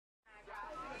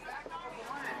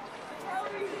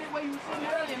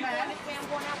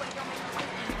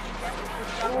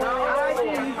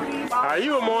Are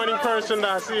you a morning person,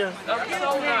 Dacia?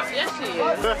 Yes, she is.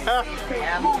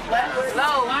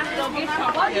 Low, I'm gonna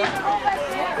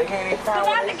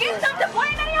get something. Boy,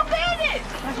 none of your business.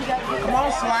 Come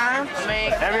on, slime.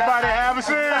 Everybody have a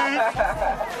seat.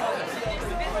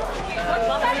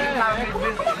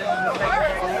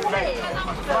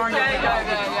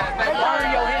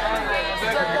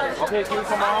 Okay, can you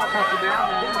come on? Punch it down.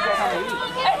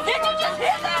 Did you just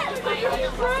hear that?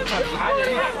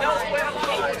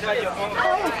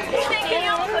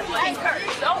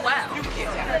 Oh, wow.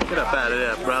 Get up out of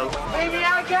there, bro. Baby, I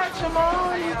got you,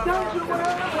 Mom. Don't you worry.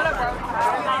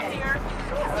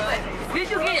 Did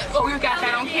you get it? Oh, you got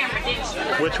that on camera, didn't you?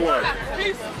 Which one?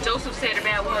 Joseph said a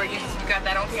bad word. You got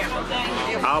that on camera.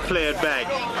 I'll play it back.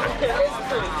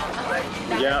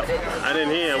 Yep, I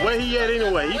didn't hear him. Where he at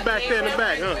anyway? He back there in the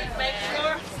back, huh?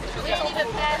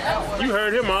 You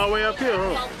heard him all the way up here,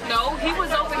 huh? No, he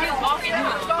was over here walking.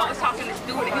 I was talking to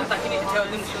Stuart, and he was like, you need to tell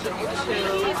them to chill.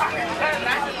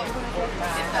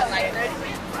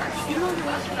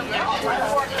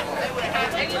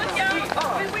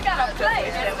 We got a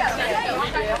place.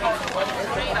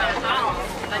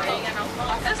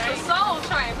 This is Soul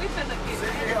Train. We finna get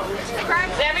it.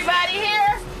 Is everybody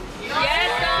here?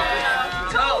 Yes.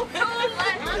 Two.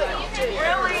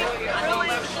 Really?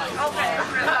 Okay.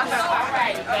 All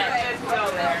right.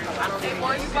 I don't need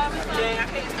more. You bought me something?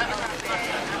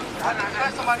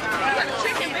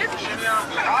 Chicken biscuits.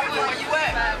 Where you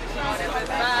at?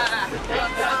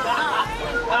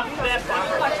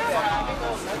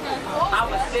 I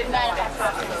was sitting at that.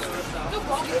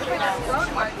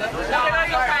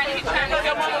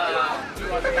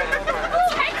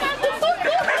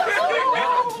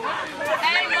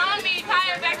 Hey, mommy,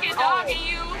 Kaya back here dogging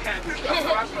you.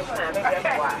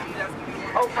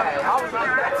 Okay, I was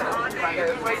like that too.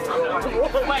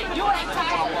 Wait, you ain't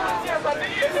Kaya?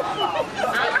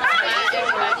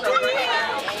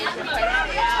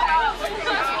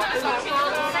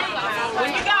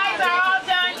 When you guys are all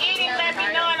done eating, let me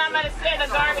know, and I'm going to set a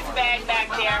garbage bag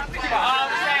back there for all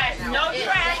trash. No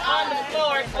trash on the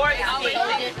floor or the seat.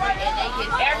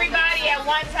 Everybody at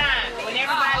one time. When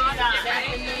everybody's done.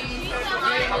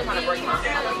 I'm going to break my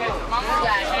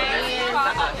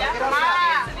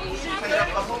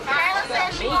Kayla said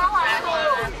she won't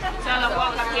tell her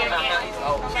walk up here again.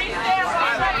 She's there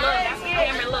right there.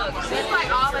 Camera, look. It's like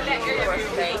all of that area.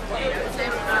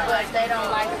 But they don't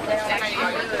like it.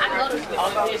 I go to school.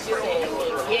 She said,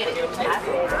 get it. I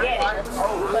said, get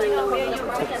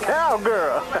it.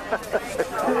 Cowgirl.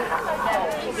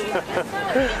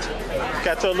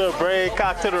 Got your little braid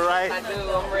cocked to the right. I do,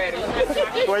 I'm ready.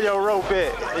 Where your rope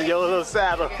at? And your little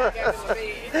saddle.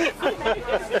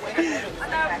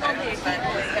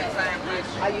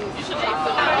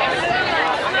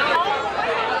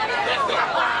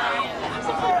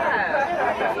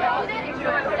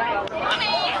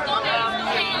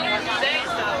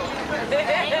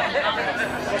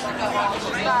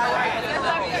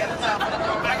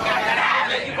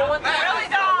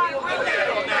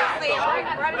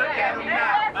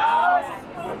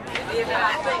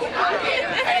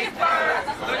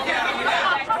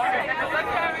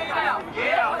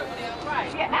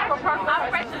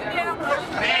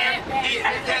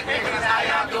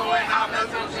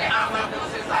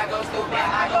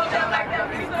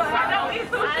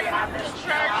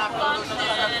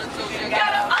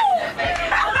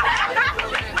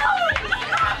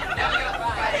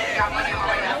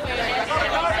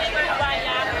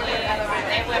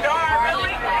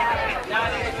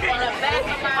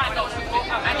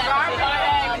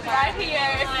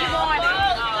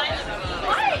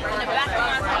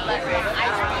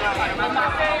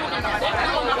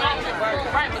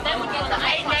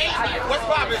 What's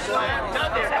poppin', Slam?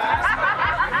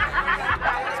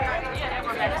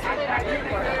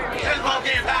 Just won't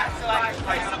get back.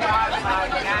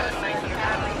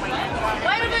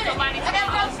 Wait a minute. I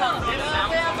gotta go something.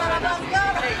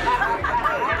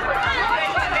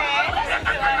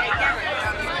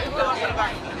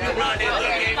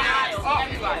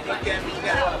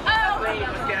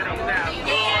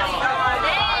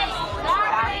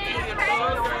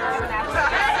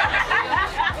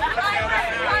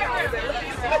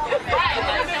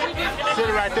 Sit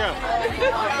it right there.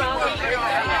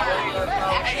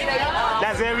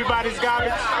 That's everybody's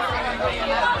garbage.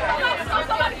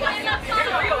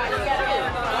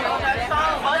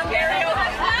 Karaoke.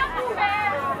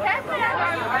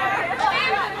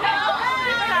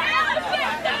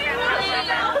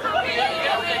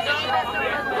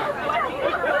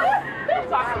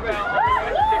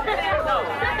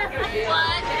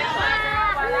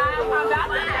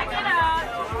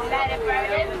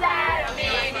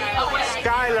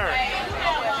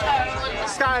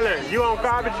 on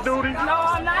garbage duty? No,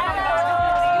 I'm not on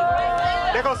garbage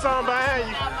duty. There goes something behind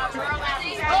you.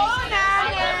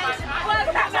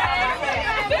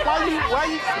 Why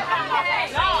you?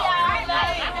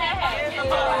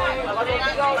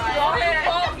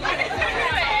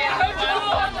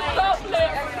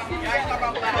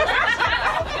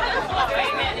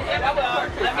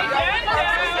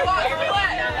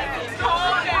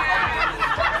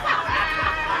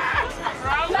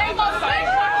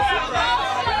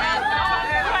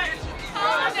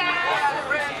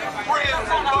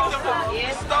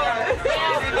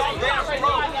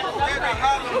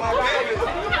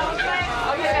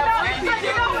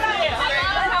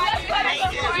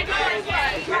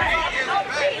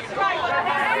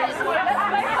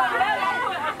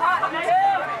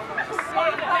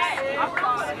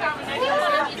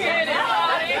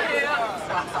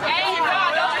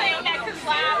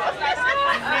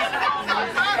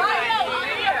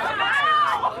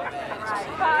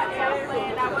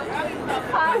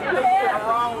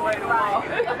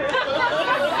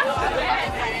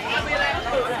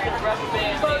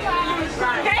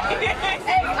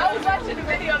 I was watching the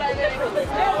video that day.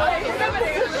 Remember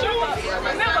his shoes?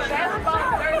 Remember that's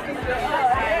about 30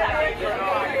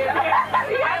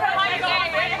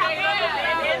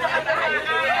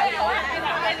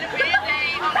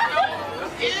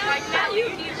 like now you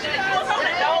keep the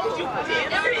nose you put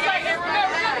in. He's like, the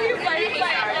bad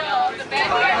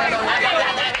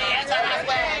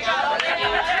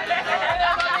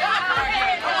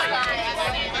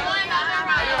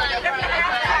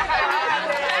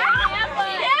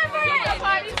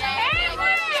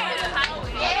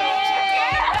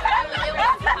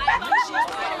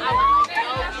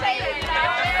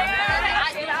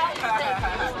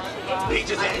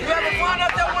Peaches and you ever find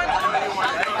out that one time?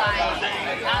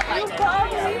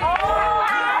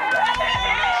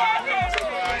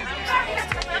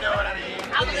 You know what I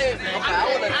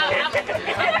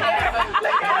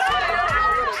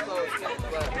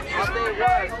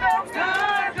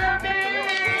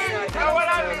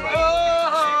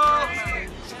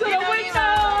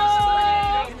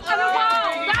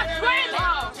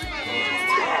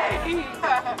mean?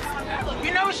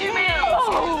 You know what she means?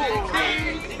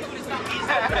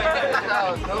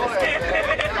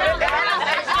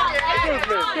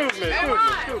 Excuse me.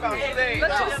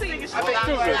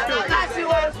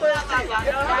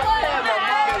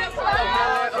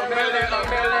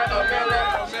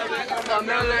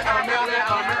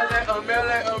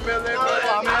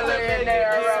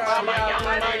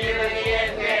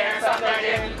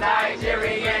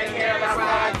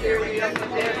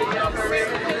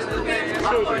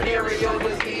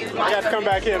 I got to come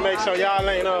back here and make sure y'all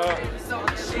ain't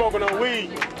smoking no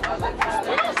weed.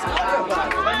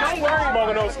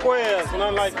 Smoking no squares or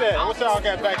nothing like that. What y'all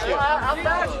got back here? I'm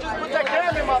not just put that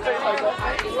camera in my face like that.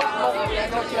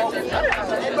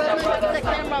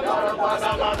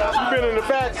 You been in the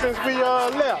back since we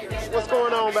left. What's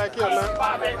going on back here, man? Let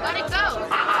it go.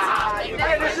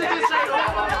 Hey, this is just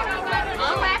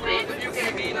Unwrap it. you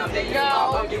can't beat them, then you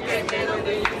pop. You can't beat them,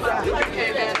 then you pop. You can't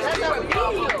beat them, then you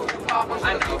pop. I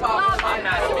know pop. I'm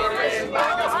not spinning.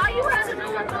 All you have to do is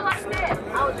go like this. I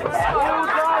was just oh,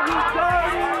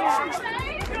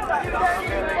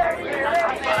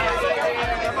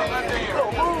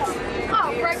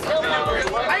 break it.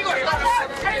 How you gonna stop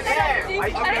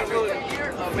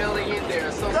here? A million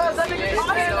there. So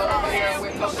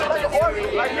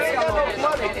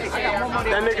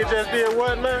That nigga just did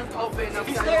what, man?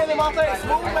 he's staying in my face.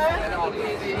 Move, man.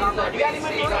 You got him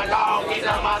in here?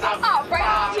 Oh, break it.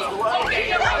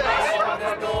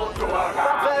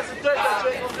 Pass the dirt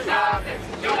that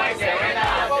you ain't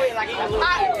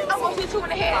gonna I want you 2 in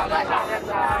the head.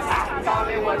 Tell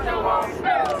me what you want.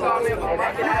 Tell me what you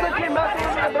want.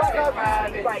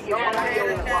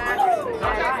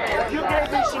 You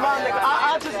can't be Shimon, nigga.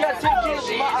 I just got 10 kids.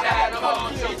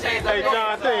 Hey,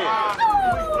 Jonathan,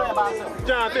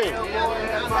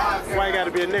 why you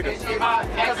gotta be a nigga?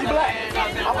 Because he black.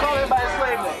 I'm calling him by his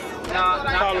slave name.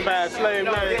 Call him by his slave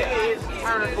name.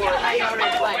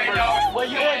 Well,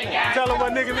 you ignorant. Tell him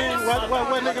what nigga mean. What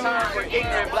nigga mean?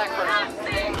 Ignorant black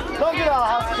person. Don't get all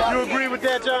hostile. You agree with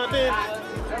that, Jonathan?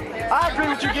 I agree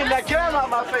with you getting that camera out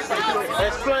my face like this.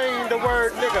 Explain the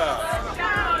word nigga.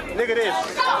 Nigga this.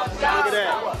 Nigga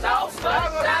that.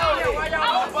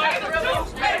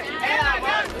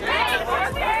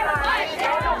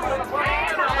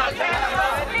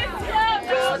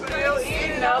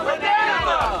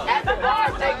 At the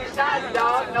bar, taking shots,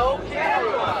 dog, no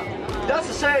camera. That's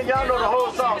a shame y'all know the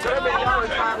whole song, so that means y'all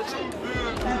ain't trying to cheat.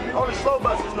 Only slow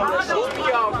buses know that shit.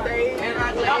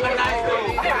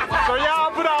 So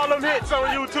y'all put all them hits on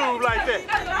YouTube like that?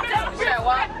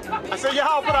 I said,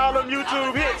 y'all put all them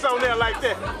YouTube hits on there like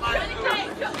that.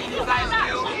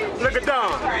 Look at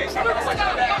Don.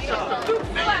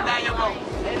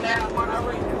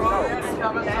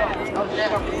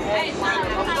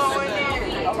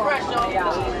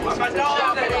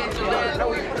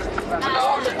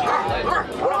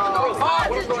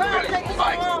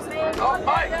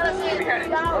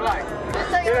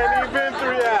 It ain't even been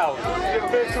 3 hours. It's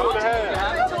been 2.5.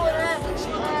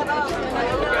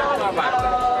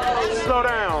 Slow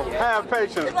down. Have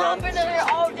patience, bro. I've been in here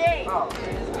all day.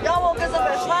 Y'all woke us up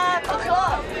at 5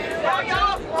 o'clock. I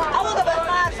woke up at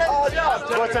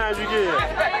 5:17. What time you get?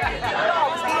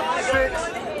 6.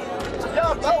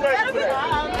 Oh, we gotta be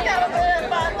at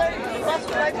 5:30. That's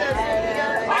right there.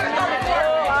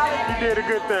 You did a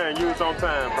good thing. You was on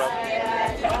time, bro.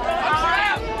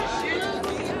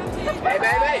 Hey,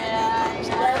 baby.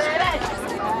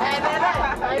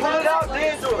 Pull it out,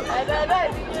 then do it.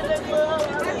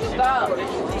 Stop.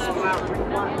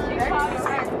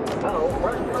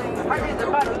 I need to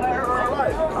buy the letter of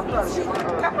life. I'm trying to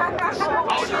get my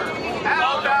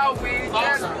how about we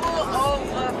just pull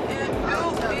over and do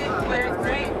it with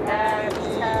great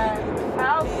action?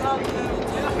 How come you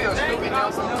feel stupid now?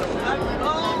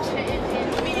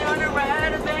 Me on the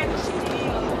ride of that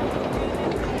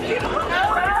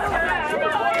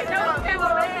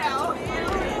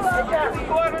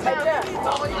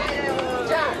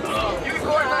you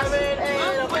record my man and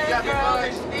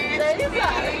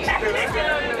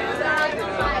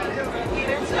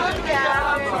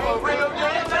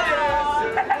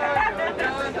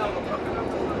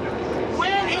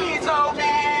when he told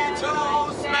me to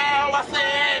smell, I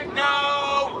said no,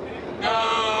 no.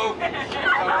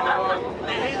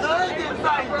 He looked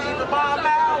inside me the ball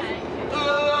out.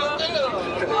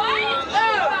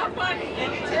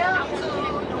 And he tell me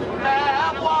to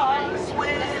have one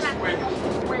swish.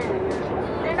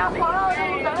 And I follow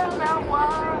that one.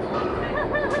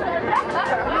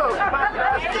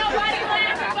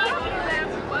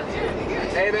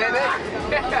 Hey, baby.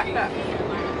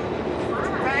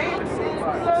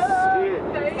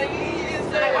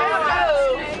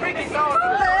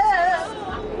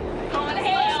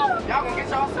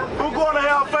 Who going to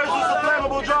hell first with some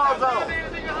flammable drawers on?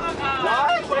 What?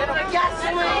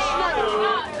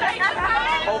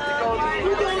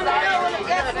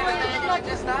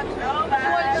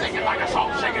 Shake it like a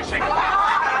salt, shake it, shake it.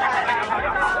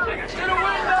 To the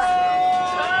window!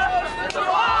 To the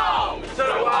wall! To the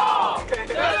wall! To the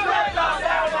window,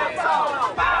 down that tall!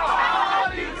 All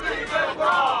these skis are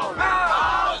wrong!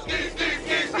 All skis, skis,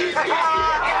 skis, skis, skis!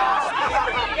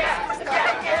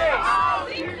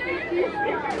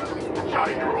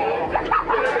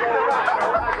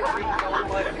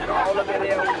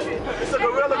 It's a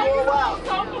gorilla going wild.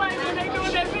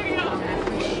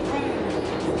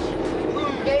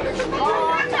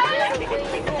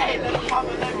 Hey, little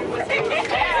mama, let me whisper.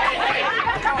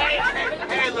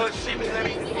 Hey, little shimmy, let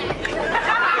me.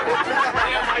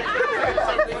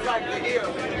 Something like the hill.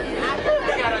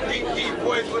 He got a deep, deep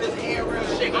voice with his hair real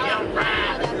shaky. I'm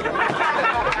proud.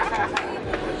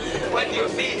 When you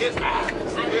see his eyes.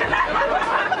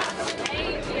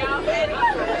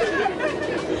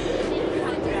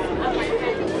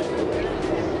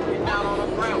 Down on the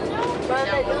ground.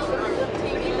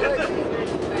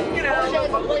 Get out of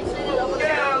the way. Get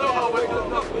out of the way.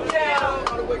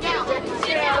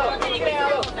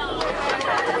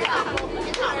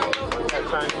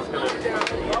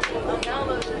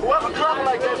 Whoever trouble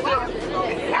like that,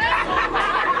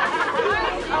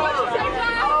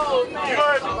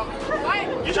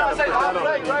 you trying to say all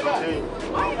right now?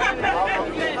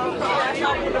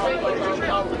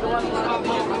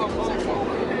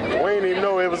 We didn't even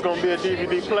know it was gonna be a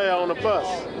DVD player on the bus.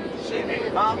 I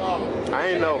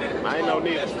ain't know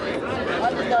neither.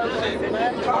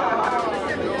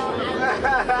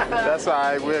 That's all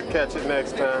right. We'll catch it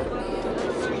next time.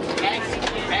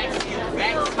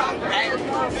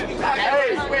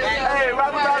 Hey,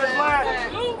 rap about his line.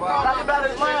 Rap about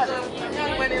his line.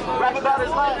 Rap about his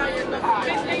line.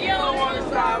 Mr. Yellow on the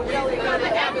side, we only got the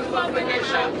happens up in this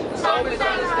show. So it's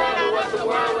understand.